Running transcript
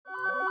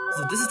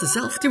So this is the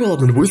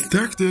self-development with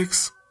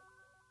tactics.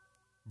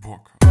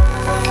 Book.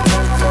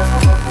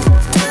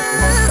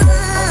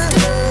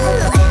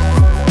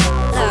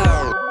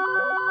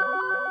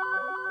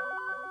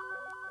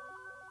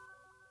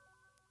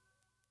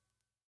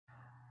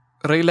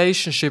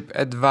 Relationship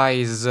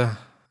advice.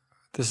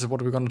 This is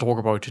what we're going to talk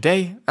about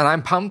today, and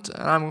I'm pumped,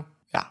 and I'm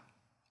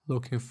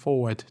looking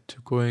forward to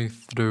going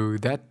through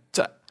that.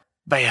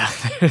 But yeah,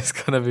 there's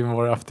gonna be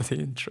more after the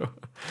intro.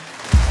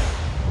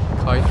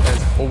 Quite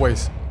as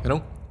always,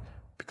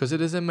 because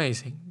it is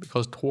amazing.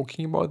 Because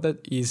talking about that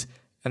is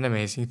an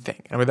amazing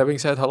thing. And with that being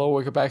said, hello,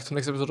 welcome back to the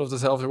next episode of the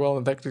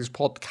Self-Development Tactics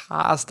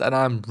podcast, and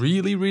I'm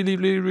really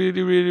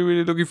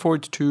looking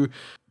forward to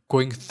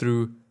going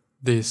through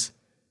this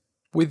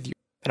with you.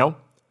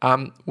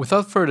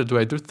 Without further ado,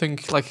 I do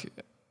think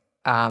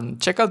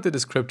check out the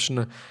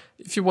description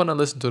if you want to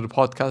listen to the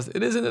podcast.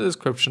 It is in the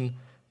description.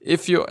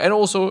 If you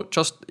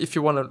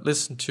want to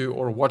listen to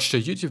or watch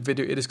the YouTube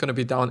video, it is going to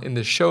be down in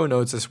the show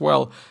notes as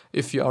well.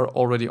 If you are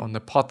already on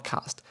the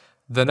podcast,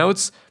 the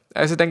notes,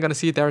 as you're then going to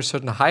see, there are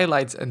certain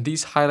highlights, and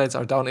these highlights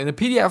are down in a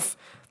PDF.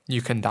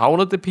 You can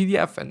download the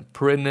PDF and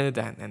print it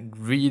and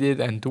read it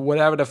and do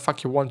whatever the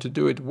fuck you want to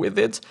do it with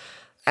it.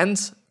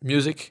 And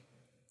music.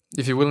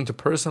 If you're willing to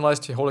personalize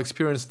the whole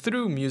experience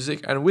through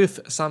music and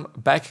with some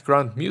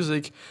background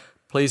music,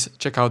 please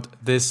check out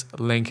this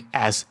link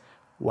as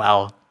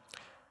well.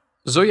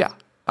 So yeah,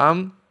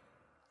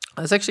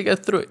 let's actually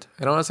get through it.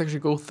 Let's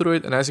actually go through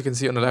it. And as you can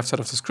see on the left side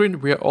of the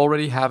screen, we are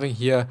already having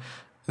here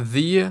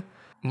the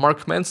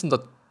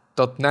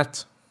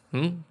markmanson.net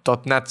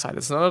 .net site.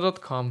 It's not a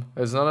 .com,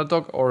 it's not a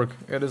 .org,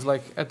 it is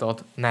like a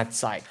 .net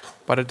site.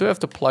 But I do have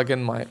to plug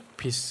in my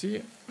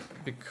PC,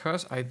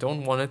 because I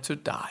don't want it to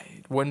die.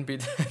 It wouldn't be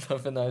that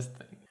of a nice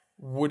thing.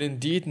 Would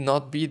indeed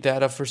not be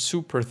that of a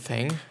super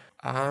thing.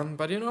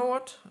 But you know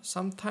what?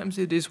 Sometimes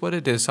it is what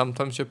it is.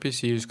 Sometimes your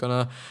PC is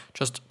gonna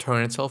just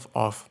turn itself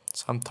off.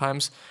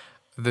 Sometimes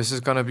this is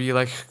gonna be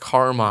like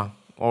karma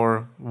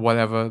or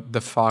whatever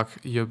the fuck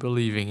you're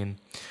believing in.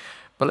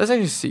 But let's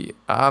actually see.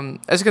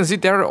 As you can see,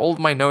 there are all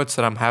my notes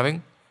that I'm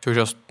having to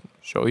just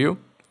show you.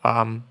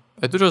 I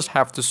do just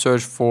have to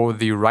search for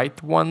the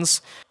right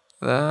ones.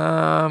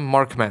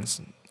 Mark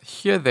Manson.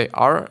 Here they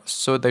are,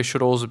 so they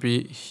should also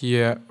be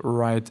here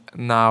right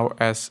now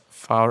as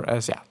far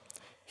as,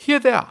 here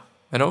they are,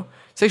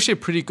 It's actually a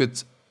pretty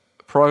good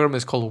program.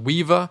 It's called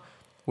Weaver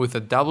with a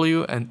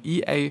W and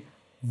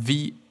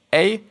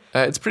EAVA.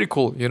 It's pretty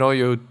cool,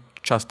 you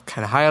just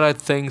can highlight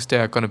things.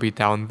 They're going to be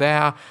down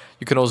there.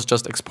 You can also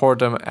just export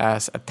them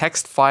as a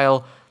text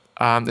file.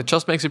 It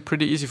just makes it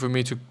pretty easy for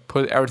me to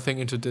put everything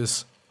into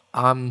this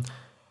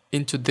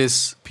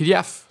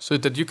PDF, so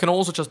that you can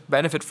also just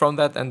benefit from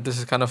that. And this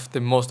is kind of the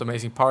most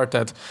amazing part,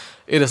 that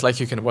it is like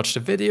you can watch the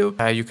video,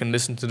 you can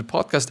listen to the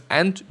podcast,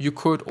 and you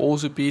could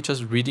also be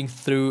just reading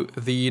through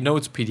the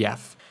notes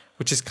PDF,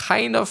 which is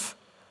kind of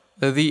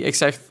the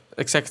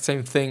exact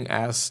same thing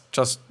as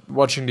just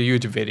watching the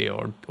YouTube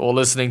video or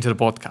listening to the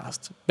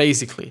podcast,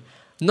 basically.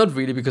 Not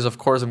really, because of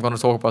course I'm going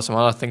to talk about some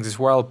other things as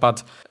well,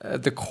 but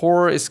the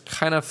core is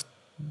kind of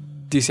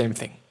the same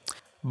thing.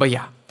 But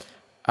yeah.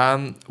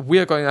 We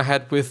are going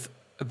ahead with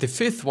the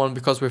fifth one,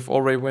 because we've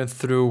already went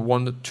through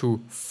 1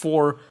 to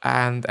 4,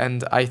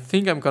 and I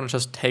think I'm gonna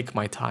just take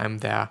my time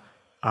there.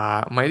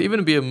 Might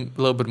even be a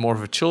little bit more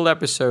of a chilled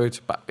episode,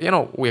 but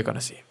we're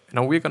gonna see.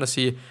 We're gonna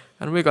see,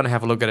 and we're gonna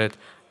have a look at it,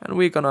 and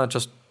we're gonna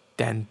just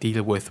then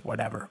deal with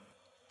whatever.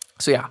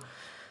 So yeah,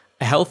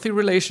 a healthy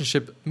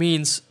relationship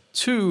means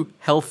two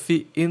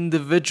healthy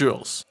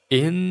individuals.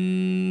 Pretty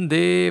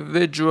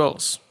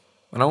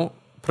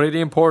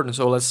important.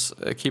 So let's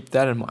keep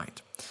that in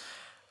mind.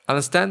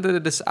 Understand that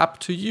it is up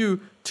to you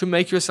to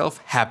make yourself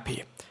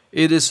happy.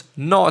 It is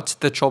not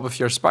the job of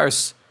your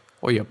spouse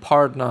or your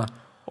partner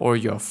or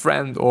your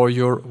friend or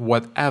your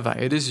whatever.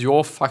 It is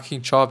your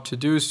fucking job to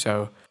do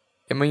so.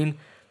 And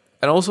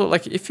also,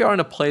 if you're in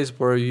a place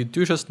where you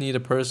do just need a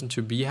person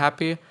to be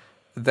happy,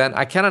 then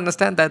I can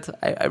understand that.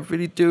 I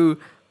really do,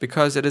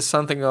 because it is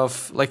something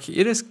of,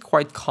 it is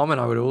quite common,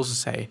 I would also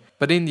say.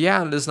 But in the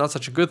end, it's not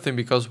such a good thing,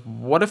 because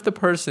what if the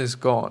person is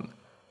gone?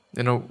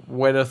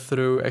 Whether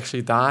through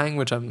actually dying,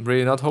 which I'm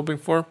really not hoping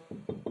for.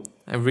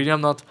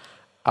 I'm not.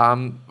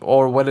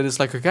 Or whether it's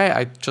okay,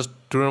 I just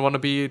don't want to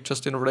be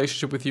just in a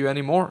relationship with you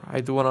anymore. I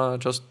do want to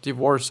just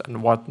divorce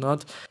and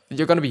whatnot.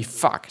 You're going to be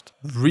fucked.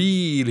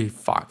 Really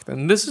fucked.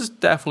 And this is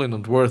definitely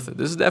not worth it.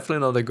 This is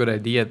definitely not a good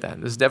idea then.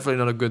 This is definitely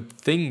not a good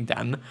thing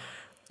then.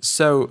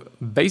 So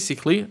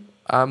basically,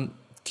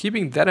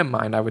 keeping that in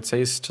mind, I would say,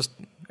 is just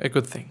a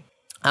good thing.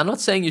 I'm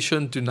not saying you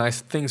shouldn't do nice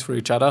things for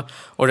each other,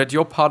 or that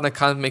your partner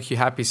can't make you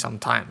happy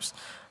sometimes.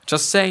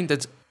 Just saying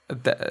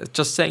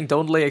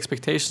don't lay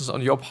expectations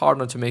on your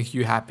partner to make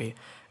you happy.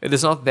 It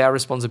is not their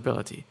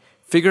responsibility.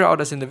 Figure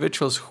out as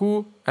individuals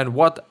who and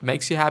what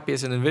makes you happy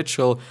as an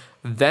individual.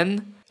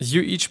 Then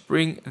you each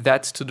bring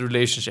that to the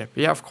relationship.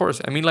 Yeah, of course.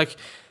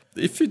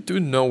 If you do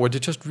know what you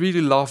just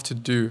really love to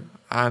do,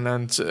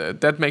 and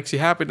that makes you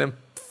happy, then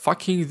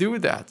fucking do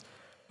that.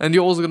 And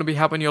you're also going to be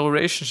happy in your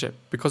relationship.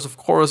 Because, of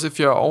course, if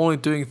you're only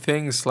doing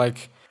things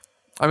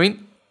I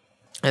mean,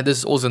 and this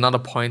is also another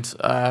point.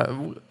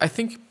 I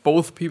think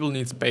both people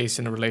need space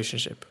in a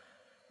relationship.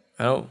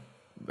 You know,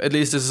 at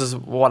least this is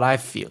what I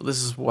feel.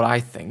 This is what I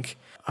think.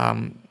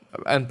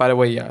 And by the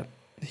way, yeah,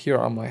 here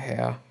are my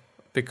hair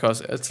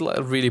because it's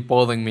really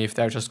bothering me if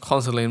they're just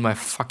constantly in my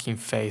fucking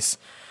face.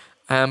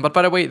 But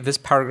by the way, this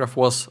paragraph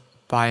was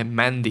by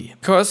Mandy.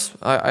 Because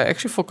I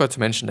actually forgot to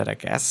mention that, I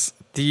guess.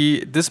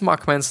 This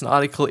Mark Manson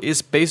article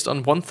is based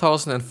on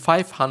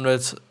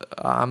 1,500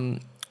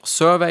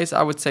 surveys,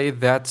 I would say,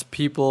 that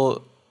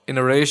people in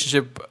a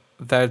relationship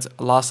that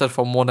lasted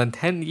for more than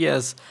 10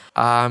 years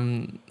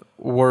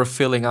were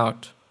filling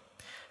out.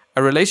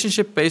 A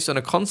relationship based on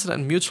a constant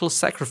and mutual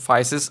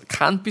sacrifices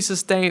can't be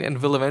sustained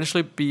and will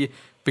eventually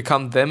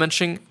become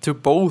damaging to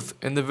both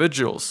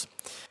individuals.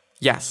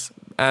 Yes,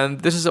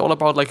 and this is all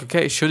about like,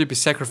 okay, should you be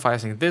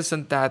sacrificing this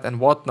and that and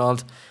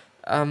whatnot?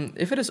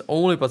 If it is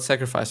only about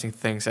sacrificing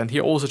things, and he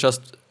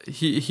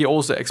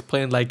also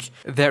explained like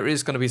there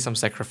is gonna be some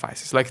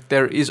sacrifices, like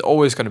there is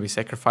always gonna be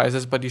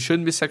sacrifices, but you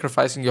shouldn't be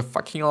sacrificing your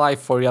fucking life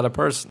for the other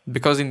person,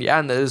 because in the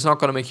end it is not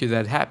gonna make you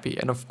that happy.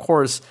 And of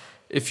course,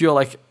 if you're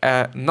like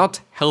a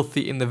not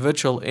healthy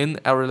individual in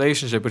a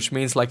relationship, which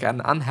means like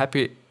an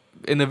unhappy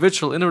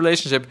individual in a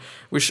relationship,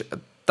 which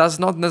does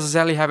not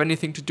necessarily have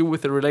anything to do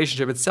with the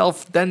relationship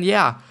itself, then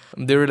yeah,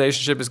 the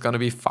relationship is gonna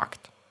be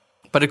fucked.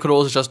 But it could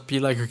also just be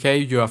like, okay,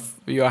 you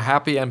are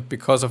happy, and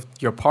because of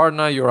your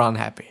partner, you're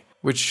unhappy,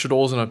 which should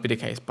also not be the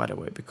case, by the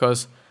way,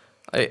 because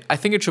I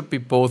think it should be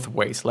both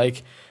ways.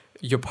 Like,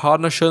 your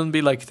partner shouldn't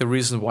be like the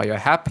reason why you're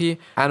happy,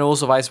 and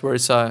also vice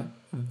versa.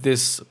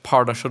 This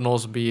partner shouldn't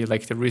also be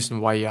like the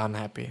reason why you're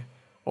unhappy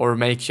or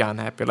make you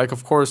unhappy. Like,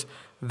 of course,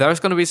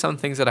 there's gonna be some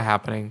things that are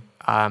happening,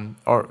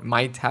 or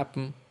might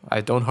happen.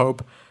 I don't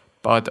hope,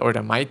 or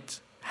there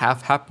might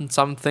have happened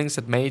some things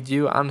that made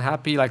you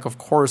unhappy. Like, of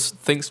course,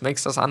 things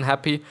makes us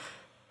unhappy,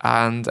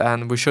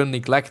 and we shouldn't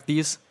neglect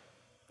these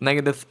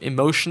negative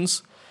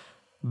emotions.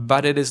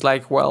 But it is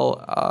like,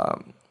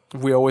 well,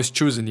 we always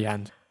choose in the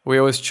end. We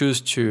always choose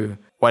to,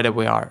 whether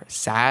we are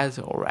sad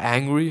or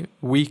angry,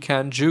 we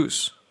can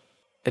choose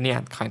in the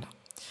end, kind of.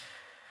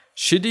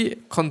 Shitty,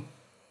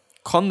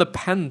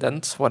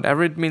 codependent,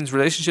 whatever it means,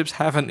 relationships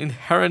have an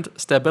inherent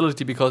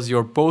stability because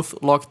you're both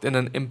locked in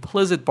an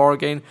implicit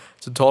bargain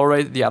to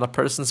tolerate the other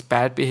person's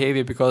bad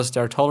behavior because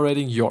they're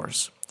tolerating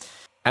yours.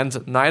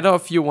 And neither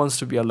of you wants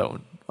to be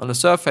alone. On the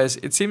surface,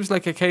 it seems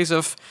like a case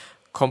of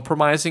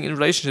compromising in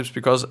relationships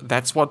because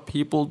that's what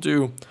people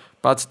do.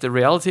 But the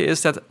reality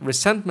is that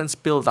resentments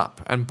build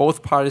up and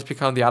both parties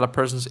become the other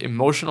person's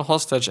emotional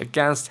hostage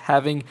against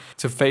having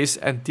to face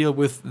and deal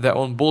with their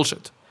own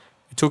bullshit.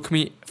 It took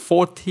me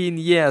 14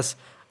 years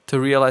to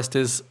realize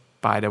this,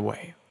 by the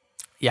way.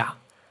 Yeah.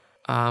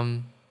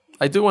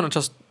 I do want to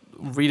just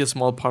read a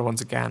small part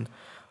once again.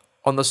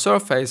 On the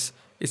surface,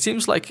 it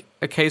seems like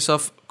a case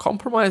of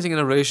compromising in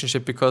a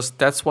relationship because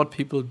that's what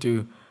people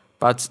do.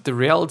 But the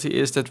reality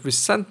is that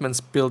resentment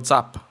builds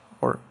up.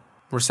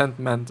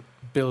 Resentments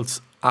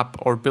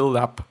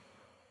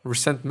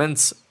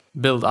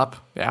build up,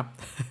 yeah.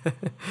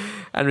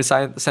 And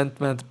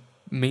resentment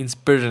means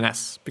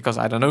bitterness, because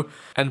I don't know.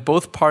 And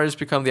both parties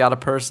become the other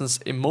person's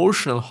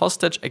emotional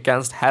hostage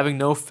against having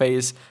no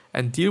face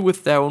and deal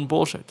with their own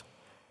bullshit.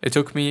 It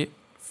took me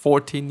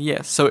 14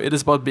 years. So it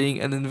is about being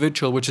an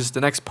individual, which is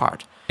the next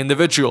part.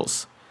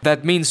 Individuals.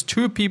 That means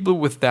two people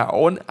with their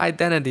own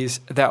identities,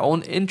 their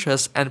own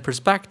interests and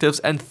perspectives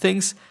and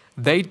things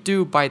they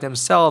do by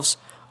themselves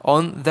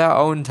on their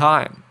own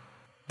time.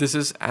 This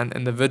is an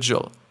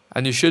individual.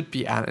 And you should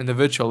be an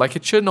individual. Like,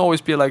 it shouldn't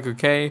always be like,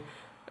 okay,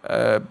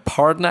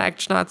 partner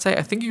action, I'd say.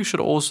 I think you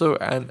should also,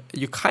 and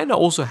you kind of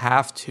also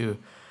have to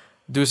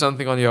do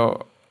something on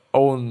your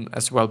own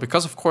as well,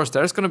 because of course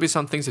there's going to be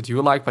some things that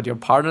you like but your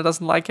partner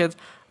doesn't like it,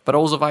 but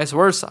also vice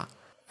versa.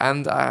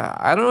 And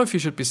I don't know if you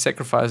should be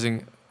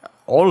sacrificing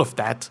all of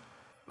that.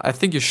 I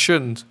think you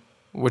shouldn't,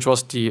 which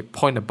was the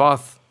point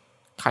above,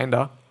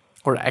 kinda,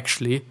 or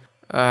actually,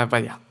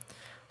 but yeah.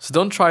 So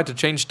don't try to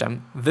change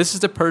them. This is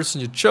the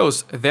person you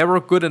chose. They were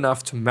good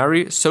enough to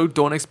marry, so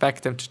don't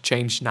expect them to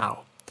change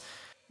now.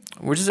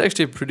 Which is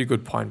actually a pretty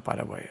good point, by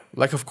the way.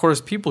 Like, of course,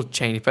 people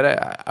change, but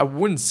I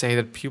wouldn't say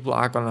that people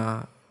are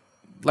gonna...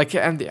 Like,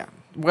 and yeah,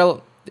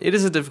 well, it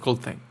is a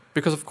difficult thing.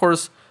 Because, of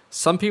course,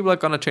 some people are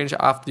gonna change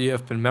after you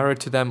have been married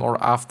to them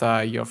or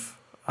after you've...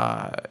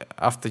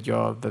 after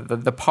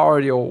the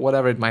party or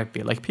whatever it might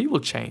be. Like,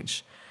 people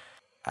change.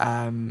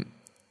 And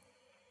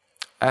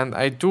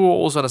I do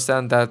also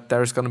understand that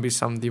there's gonna be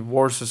some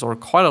divorces, or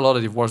quite a lot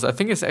of divorces. I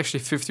think it's actually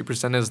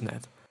 50%, isn't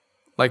it?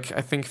 Like,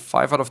 I think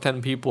 5 out of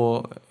 10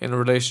 people in a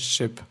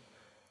relationship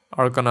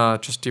are gonna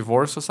just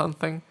divorce or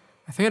something.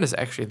 I think it is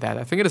actually that.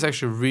 I think it is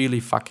actually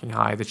really fucking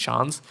high, the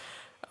chance.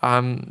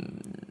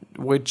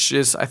 Which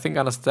is, I think,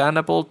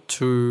 understandable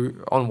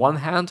on one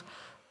hand.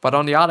 But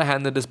on the other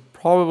hand, it is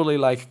probably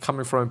like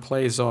coming from a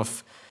place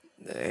of,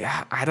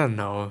 I don't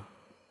know.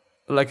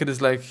 Like, it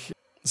is like,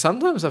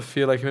 sometimes I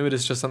feel like maybe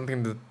it's just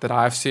something that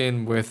I've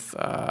seen with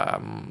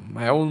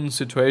my own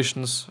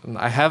situations. And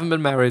I haven't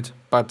been married,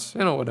 but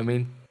you know what I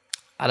mean.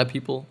 Other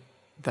people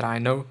that I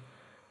know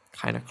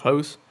kind of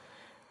close,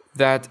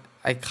 that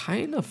I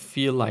kind of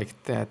feel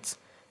like that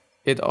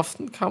it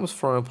often comes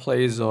from a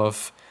place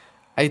of,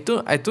 I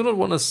do not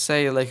want to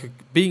say like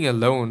being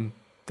alone,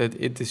 that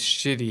it is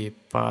shitty,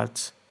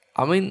 but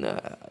I mean,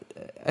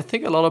 I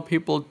think a lot of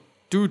people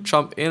do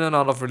jump in and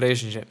out of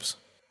relationships,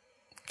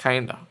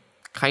 kinda,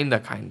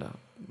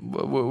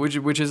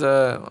 which is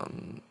a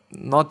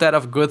not that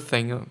of good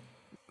thing,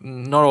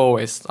 not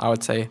always, I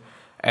would say.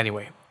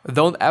 Anyway,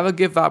 don't ever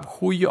give up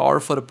who you are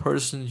for the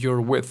person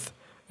you're with.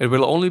 It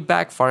will only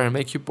backfire and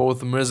make you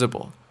both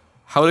miserable.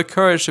 Have the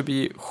courage to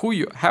be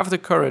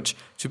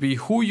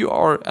who you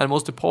are, and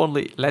most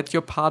importantly, let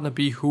your partner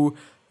be who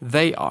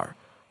they are.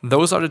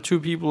 Those are the two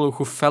people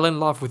who fell in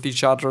love with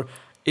each other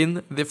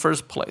in the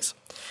first place.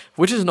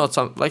 Which is not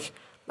something, like,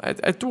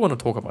 I do want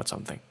to talk about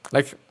something.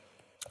 Like,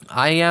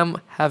 I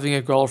am having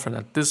a girlfriend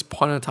at this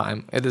point in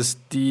time. It is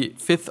the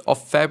 5th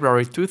of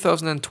February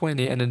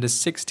 2020 and it is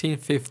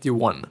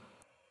 16:51.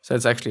 So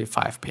it's actually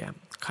 5 p.m.,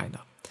 kind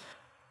of.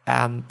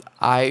 And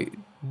I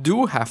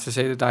do have to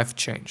say that I've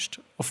changed.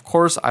 Of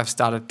course, I've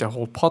started the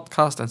whole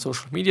podcast and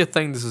social media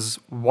thing. This is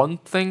one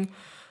thing.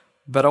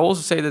 But I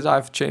also say that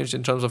I've changed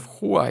in terms of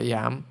who I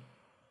am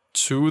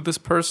to this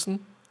person.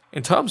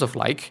 In terms of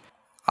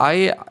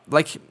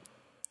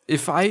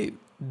if I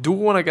do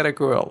want to get a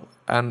girl,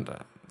 and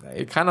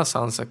it kind of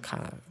sounds like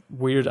kind of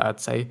weird, I'd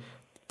say,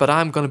 but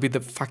I'm going to be the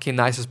fucking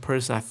nicest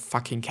person I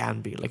fucking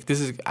can be. Like,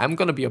 I'm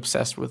going to be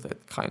obsessed with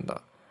it, kind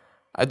of.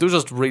 I do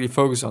just really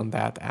focus on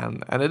that,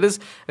 and it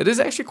is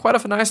actually quite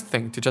of a nice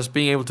thing to just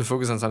being able to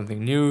focus on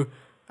something new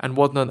and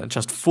whatnot, and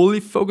just fully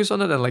focus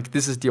on it, and like,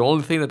 this is the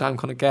only thing that I'm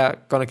gonna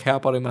care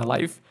about in my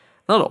life.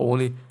 Not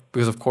only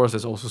because of course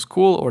there's also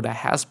school, or there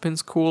has been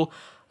school,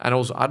 and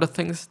also other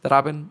things that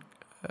I've been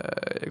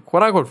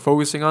quote unquote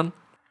focusing on.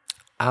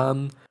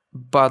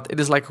 But it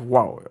is like,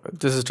 wow,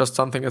 this is just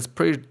something that's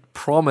pretty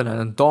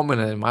prominent and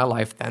dominant in my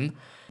life then.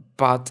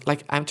 But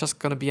like, I'm just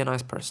gonna be a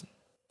nice person.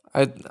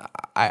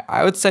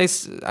 I would say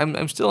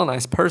I'm still a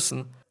nice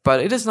person, but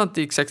it is not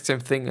the exact same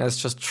thing as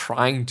just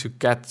trying to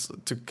get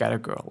a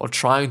girl, or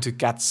trying to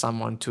get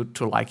someone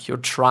to like you,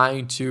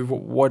 trying to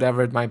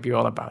whatever it might be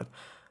all about.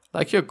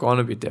 Like, you're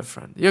gonna be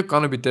different. You're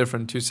gonna be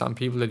different to some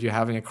people that you're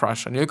having a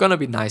crush on. You're gonna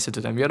be nicer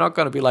to them. You're not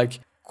gonna be like,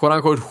 quote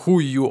unquote, who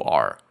you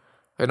are.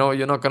 You know,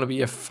 you're not gonna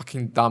be a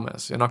fucking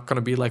dumbass. You're not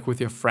gonna be like with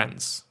your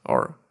friends,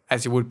 or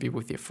as you would be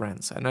with your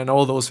friends. And I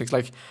know those things,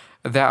 like,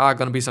 there are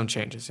gonna be some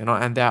changes, you know,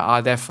 and there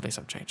are definitely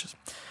some changes.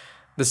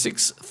 The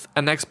sixth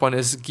and next point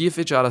is give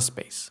each other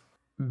space.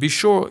 Be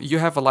sure you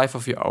have a life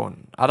of your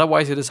own.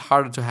 Otherwise, it is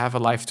harder to have a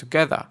life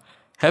together.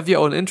 Have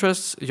your own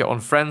interests, your own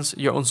friends,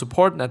 your own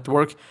support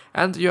network,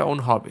 and your own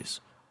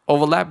hobbies.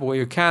 Overlap where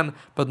you can,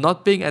 but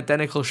not being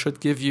identical should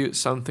give you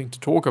something to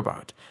talk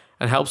about,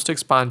 and helps to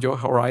expand your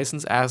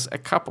horizons as a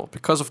couple.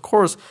 Because of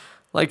course,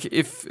 like,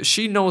 if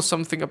she knows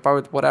something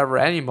about whatever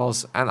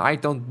animals and I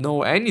don't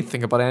know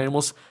anything about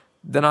animals,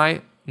 then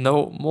I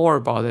know more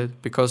about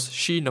it because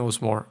she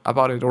knows more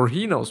about it, or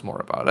he knows more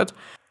about it.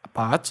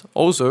 But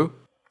also,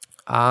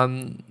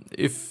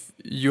 if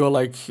you're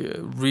like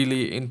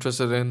really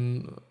interested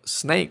in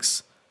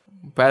snakes,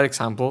 bad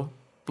example,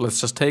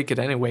 let's just take it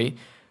anyway,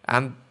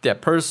 and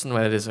that person,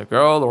 whether it is a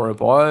girl or a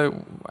boy,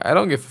 I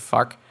don't give a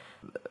fuck,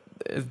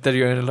 that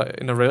you're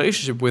in a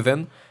relationship with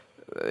them,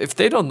 if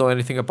they don't know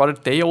anything about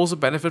it, they also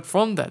benefit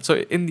from that. So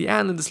in the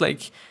end, it's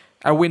like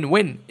a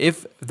win-win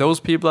if those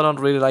people are not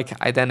really like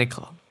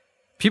identical.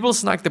 People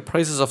snag the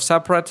prices of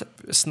separate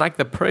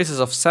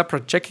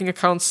checking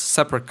accounts,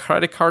 separate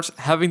credit cards,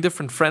 having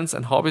different friends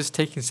and hobbies,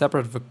 taking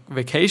separate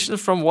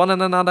vacations from one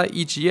another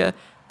each year.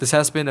 This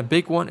has been a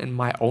big one in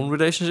my own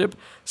relationship.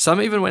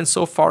 Some even went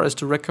so far as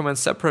to recommend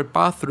separate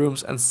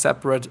bathrooms and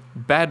separate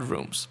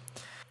bedrooms.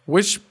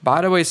 Which,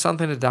 by the way, is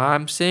something that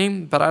I'm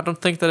seeing, but I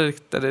don't think that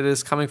it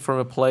is coming from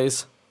a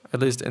place, at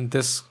least in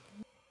this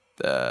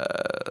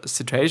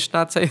situation,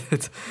 I'd say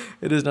that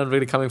it is not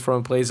really coming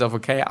from a place of,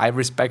 okay, I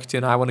respect you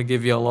and I want to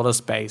give you a lot of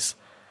space.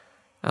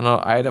 And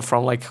either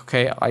from like,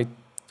 okay, I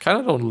kind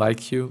of don't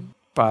like you,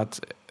 but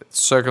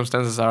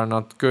circumstances are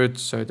not good,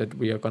 so that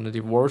we are going to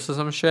divorce or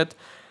some shit.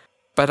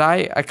 But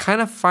I kind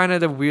of find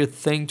it a weird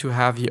thing to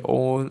have your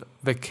own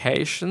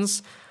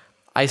vacations.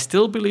 I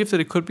still believe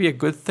that it could be a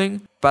good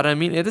thing, but I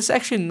mean, it is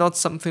actually not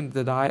something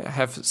that I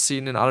have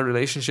seen in other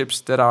relationships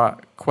that are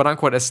quote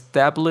unquote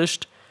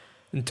established,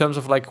 in terms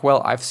of like,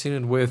 well, I've seen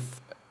it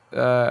with,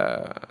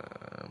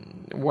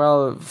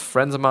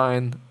 friends of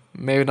mine,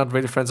 maybe not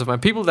really friends of mine,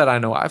 people that I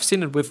know, I've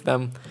seen it with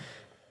them.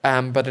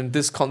 But in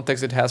this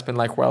context, it has been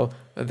like, well,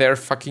 they're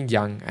fucking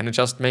young and it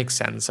just makes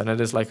sense. And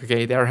it is like,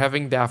 okay, they're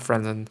having their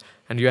friends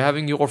and you're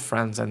having your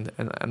friends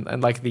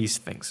and like these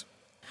things.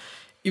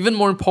 Even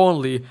more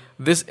importantly,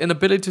 this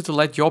inability to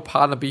let your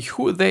partner be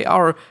who they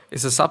are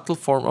is a subtle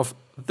form of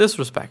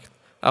disrespect.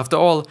 After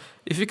all,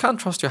 if you can't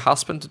trust your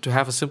husband to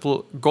have a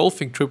simple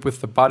golfing trip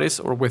with the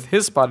buddies or with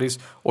his buddies,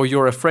 or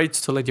you're afraid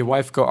to let your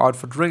wife go out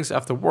for drinks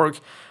after work,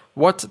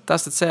 what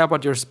does it say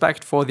about your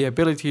respect for the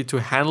ability to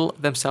handle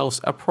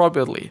themselves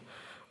appropriately?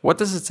 What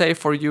does it say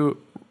for your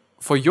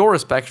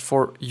respect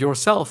for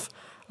yourself?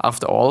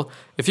 After all,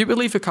 if you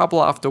believe a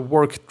couple after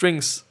work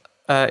drinks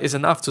is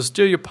enough to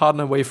steer your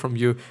partner away from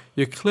you,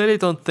 you clearly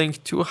don't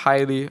think too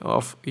highly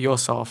of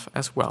yourself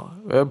as well.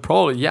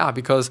 Probably, yeah,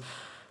 because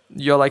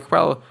you're like,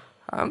 well,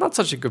 I'm not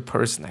such a good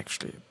person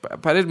actually.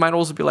 But it might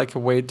also be like a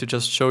way to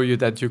just show you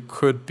that you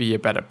could be a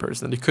better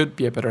person, that you could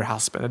be a better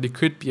husband, that you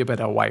could be a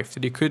better wife,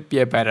 that you could be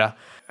a better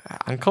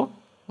uncle.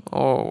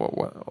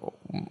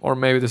 Or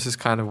maybe this is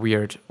kind of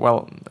weird.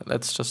 Well,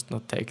 let's just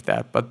not take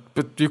that. But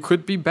you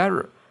could be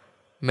better.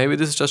 Maybe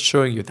this is just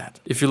showing you that.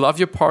 If you love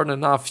your partner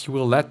enough, you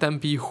will let them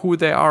be who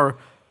they are.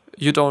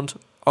 You don't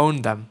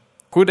own them.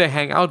 Who they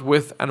hang out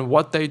with and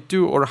what they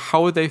do or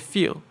how they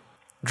feel.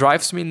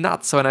 Drives me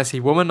nuts when I see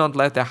women not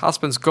let their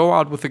husbands go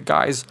out with the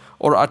guys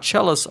or are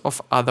jealous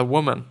of other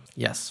women.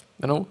 Yes,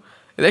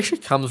 it actually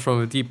comes from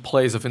a deep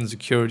place of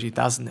insecurity,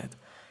 doesn't it?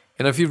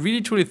 If you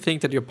really truly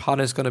think that your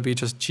partner is going to be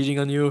just cheating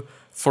on you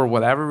for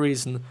whatever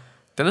reason,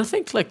 then I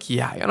think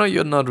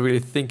you're not really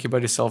thinking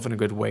about yourself in a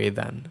good way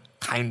then.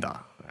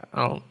 Kinda.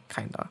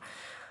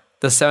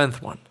 The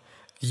 7th one.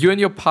 You and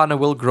your partner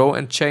will grow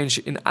and change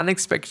in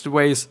unexpected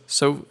ways,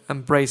 so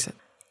embrace it.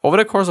 Over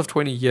the course of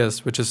 20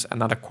 years, which is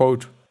another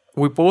quote,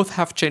 we both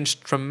have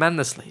changed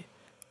tremendously.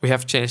 We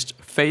have changed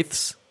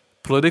faiths,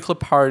 political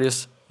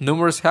parties,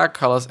 numerous hair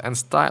colors and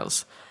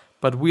styles,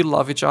 but we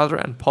love each other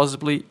and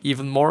possibly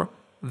even more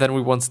than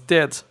we once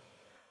did.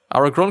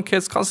 Our grown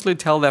kids constantly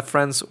tell their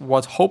friends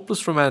what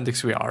hopeless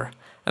romantics we are.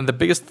 And the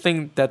biggest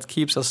thing that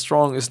keeps us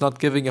strong is not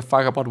giving a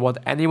fuck about what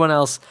anyone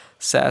else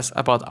says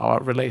about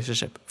our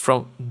relationship.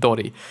 From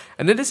Dori.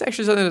 And it is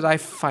actually something that I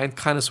find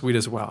kind of sweet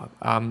as well.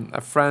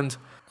 A friend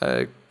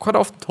quite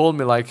often told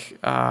me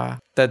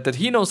that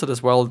he knows it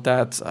as well,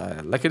 that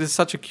it is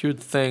such a cute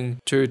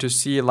thing to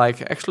see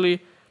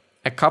actually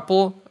a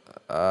couple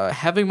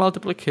having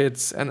multiple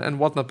kids and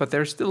whatnot, but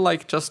they're still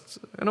just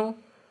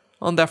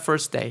on their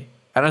first day.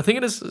 And I think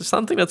it is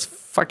something that's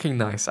fucking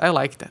nice. I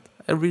like that.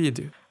 I really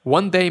do.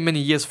 One day, many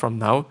years from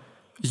now,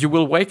 you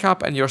will wake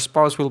up and your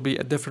spouse will be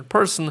a different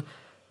person.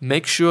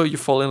 Make sure you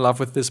fall in love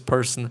with this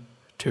person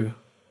too.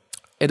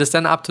 It is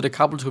then up to the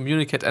couple to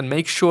communicate and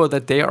make sure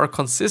that they are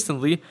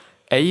consistently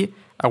A,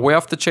 aware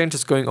of the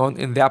changes going on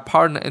in their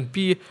partner, and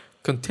B,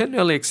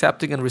 continually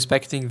accepting and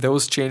respecting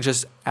those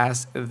changes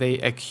as they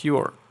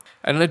occur.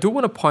 And I do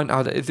want to point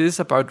out that it is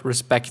about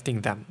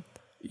respecting them.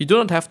 You do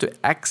not have to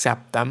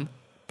accept them,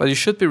 but you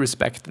should be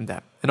respecting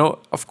them.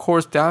 Of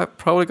course, there are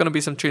probably going to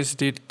be some changes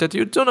that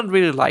you do not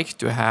really like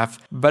to have,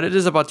 but it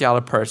is about the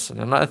other person.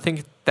 And I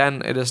think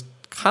then it is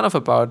kind of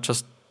about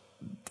just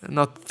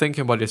not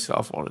thinking about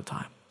yourself all the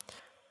time.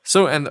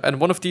 So, and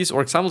one of these,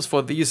 or examples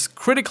for these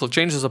critical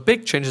changes or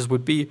big changes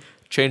would be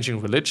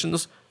changing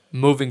religions,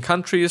 moving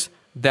countries,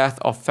 death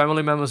of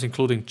family members,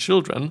 including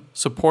children,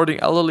 supporting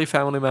elderly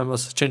family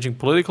members, changing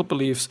political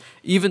beliefs,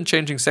 even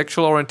changing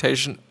sexual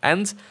orientation,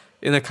 and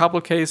in a couple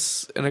of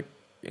cases,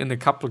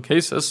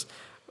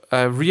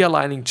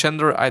 realigning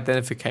gender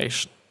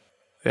identification.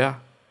 Yeah.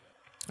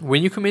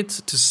 When you commit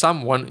to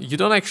someone, you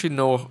don't actually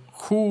know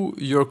who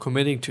you're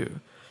committing to.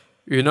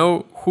 You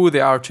know who they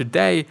are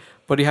today,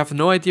 but you have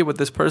no idea what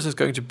this person is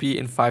going to be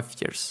in 5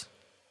 years,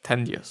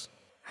 10 years.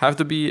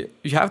 You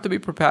have to be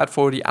prepared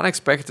for the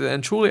unexpected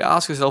and truly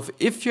ask yourself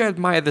if you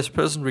admire this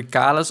person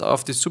regardless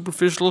of the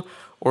superficial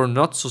or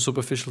not so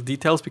superficial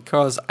details,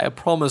 because I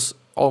promise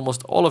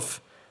almost all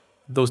of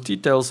those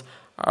details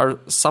are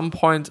at some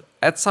point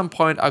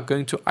are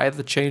going to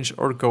either change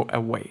or go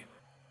away.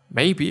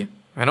 Maybe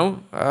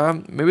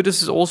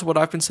this is also what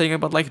I've been saying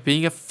about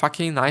being a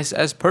fucking nice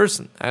ass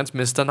person and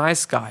Mr.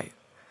 Nice Guy.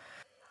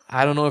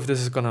 I don't know if this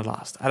is gonna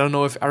last. I don't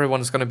know if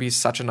everyone is gonna be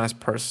such a nice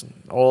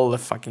person all the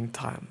fucking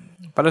time.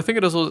 But I think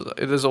it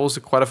is also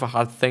quite of a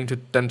hard thing to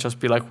then just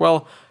be like,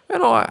 well,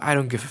 I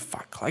don't give a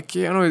fuck.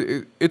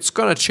 It's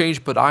gonna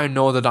change, but I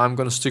know that I'm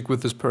gonna stick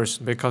with this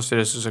person because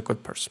this is a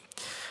good person.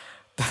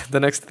 The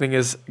next thing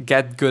is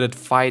get good at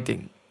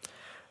fighting.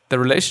 The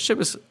relationship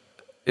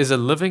is a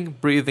living,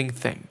 breathing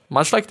thing.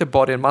 Much like the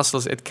body and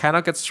muscles, it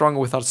cannot get stronger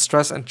without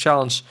stress and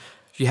challenge.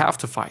 You have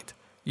to fight.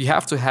 You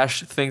have to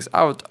hash things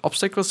out.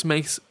 Obstacles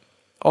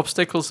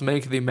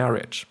make the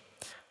marriage.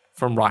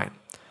 From Ryan.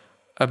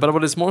 But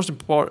what is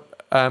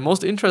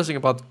most interesting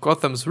about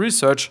Gotham's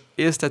research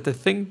is that the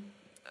thing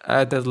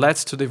that led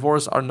to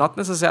divorce are not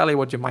necessarily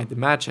what you might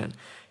imagine.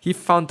 He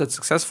found that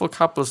successful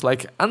couples,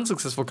 like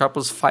unsuccessful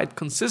couples, fight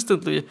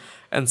consistently,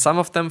 and some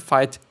of them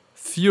fight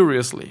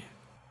furiously.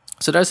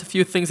 So there's a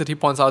few things that he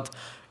points out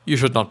you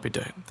should not be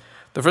doing.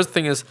 The first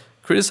thing is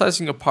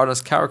criticizing your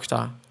partner's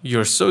character.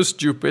 You're so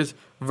stupid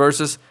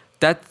versus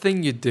that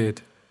thing you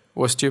did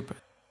was stupid.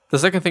 The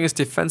second thing is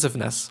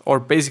defensiveness, or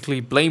basically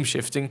blame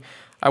shifting.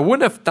 I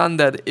wouldn't have done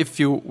that if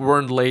you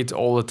weren't late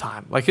all the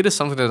time. It is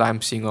something that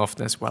I'm seeing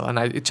often as well, and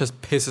it just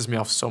pisses me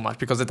off so much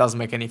because it doesn't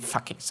make any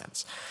fucking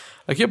sense.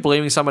 You're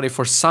blaming somebody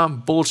for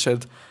some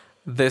bullshit.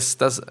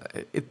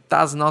 It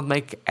does not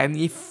make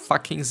any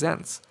fucking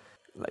sense.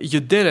 You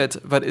did it,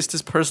 but is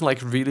this person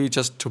really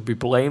just to be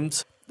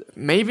blamed?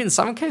 Maybe in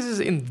some cases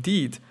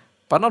indeed,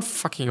 but not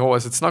fucking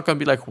always. It's not gonna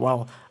be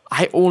well,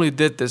 I only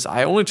did this.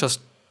 I only just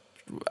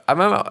I'm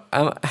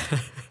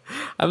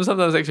I'm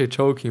sometimes actually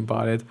joking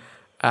about it,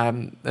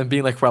 and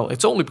being like, well,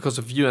 it's only because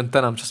of you, and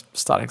then I'm just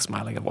starting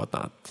smiling and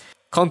whatnot.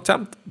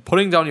 Contempt,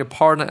 putting down your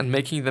partner and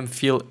making them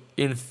feel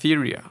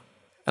inferior.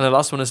 And the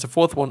last one is the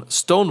fourth one,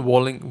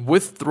 stonewalling,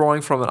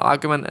 withdrawing from an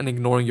argument and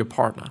ignoring your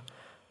partner.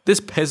 This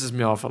pisses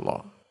me off a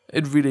lot.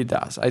 It really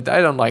does. I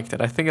don't like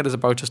that. I think it is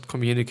about just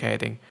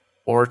communicating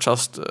or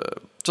just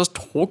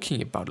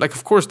talking about. Like,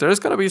 of course, there is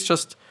gonna be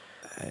just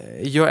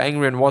you're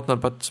angry and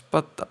whatnot,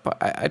 but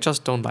I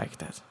just don't like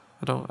that.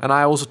 I don't, and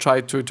I also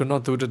try to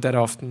not do that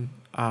often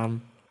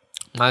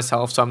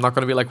myself. So I'm not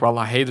gonna be like, well,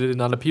 I hate it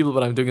in other people,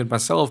 but I'm doing it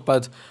myself.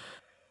 But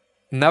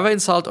never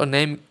insult or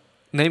name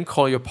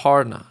call your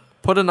partner.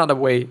 Put another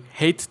way,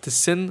 hate the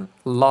sin,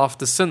 love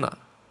the sinner.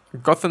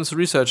 Gotham's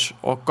research,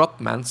 or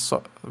Gottman's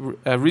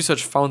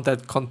research found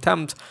that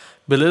contempt,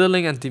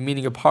 belittling and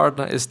demeaning a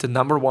partner is the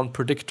number one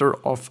predictor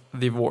of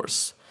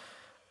divorce.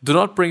 Do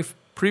not bring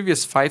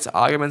previous fights,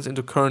 arguments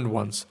into current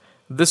ones.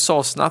 This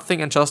solves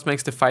nothing and just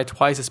makes the fight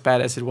twice as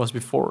bad as it was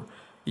before.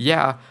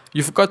 Yeah,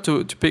 you forgot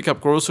to pick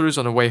up groceries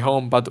on the way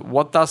home, but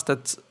what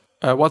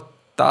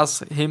does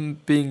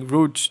him being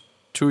rude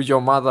to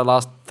your mother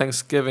last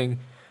Thanksgiving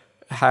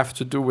have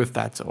to do with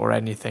that or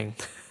anything?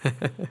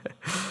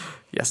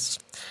 Yes.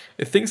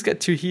 If things get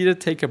too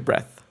heated, take a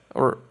breath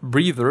or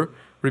breather.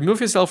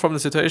 Remove yourself from the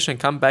situation and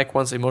come back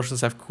once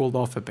emotions have cooled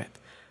off a bit.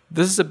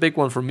 This is a big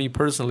one for me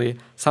personally.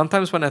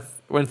 Sometimes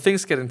when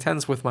things get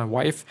intense with my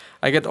wife,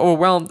 I get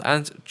overwhelmed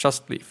and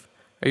just leave.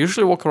 I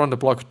usually walk around the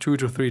block 2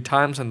 to 3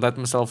 times and let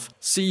myself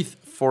seethe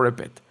for a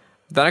bit.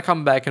 Then I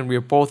come back and we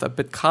are both a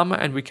bit calmer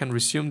and we can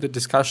resume the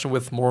discussion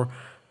with more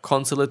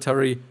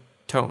conciliatory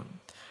tone.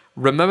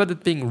 Remember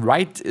that being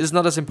right is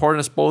not as important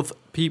as both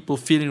people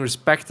feeling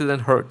respected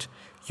and heard.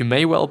 You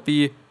may well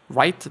be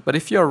right, but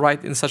if you are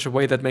right in such a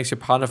way that makes your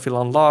partner feel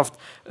unloved,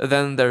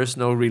 then there is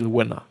no real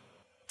winner.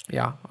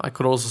 Yeah, I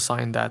could also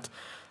sign that.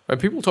 When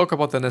people talk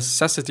about the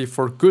necessity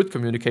for good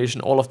communication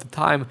all of the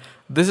time,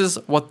 this is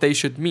what they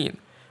should mean.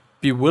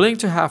 Be willing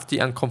to have the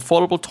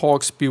uncomfortable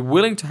talks, be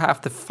willing to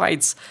have the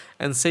fights,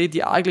 and say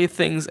the ugly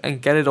things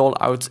and get it all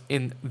out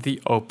in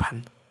the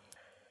open.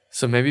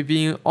 So maybe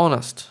being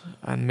honest,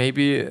 and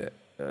maybe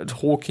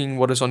talking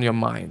what is on your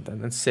mind,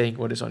 and then saying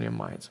what is on your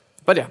mind.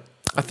 But yeah,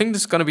 I think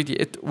this is going to be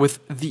it with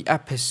the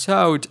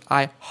episode.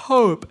 I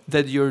hope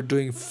that you're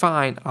doing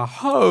fine. I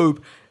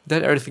hope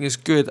that everything is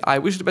good. I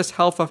wish you the best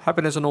health,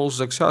 happiness, and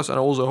also success. And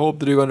I also hope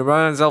that you're going to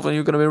remember yourself and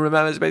you're going to be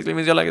remembered. It basically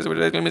means your legacy, which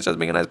basically means just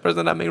being a nice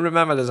person and being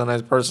remembered as a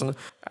nice person.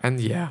 And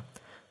yeah,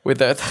 with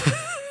that,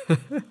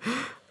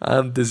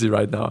 I'm dizzy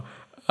right now.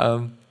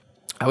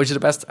 I wish you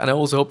the best. And I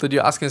also hope that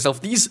you're asking yourself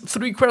these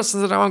 3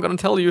 questions that I'm going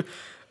to tell you.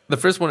 The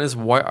first one is,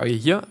 why are you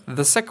here?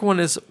 The second one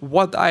is,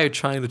 what are you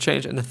trying to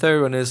change? And the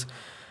third one is,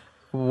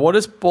 what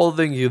is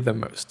bothering you the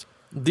most?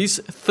 These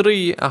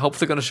 3 are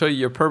hopefully going to show you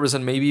your purpose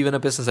and maybe even a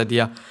business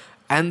idea.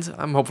 And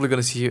I'm hopefully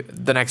going to see you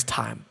the next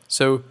time.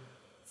 So,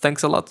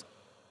 thanks a lot.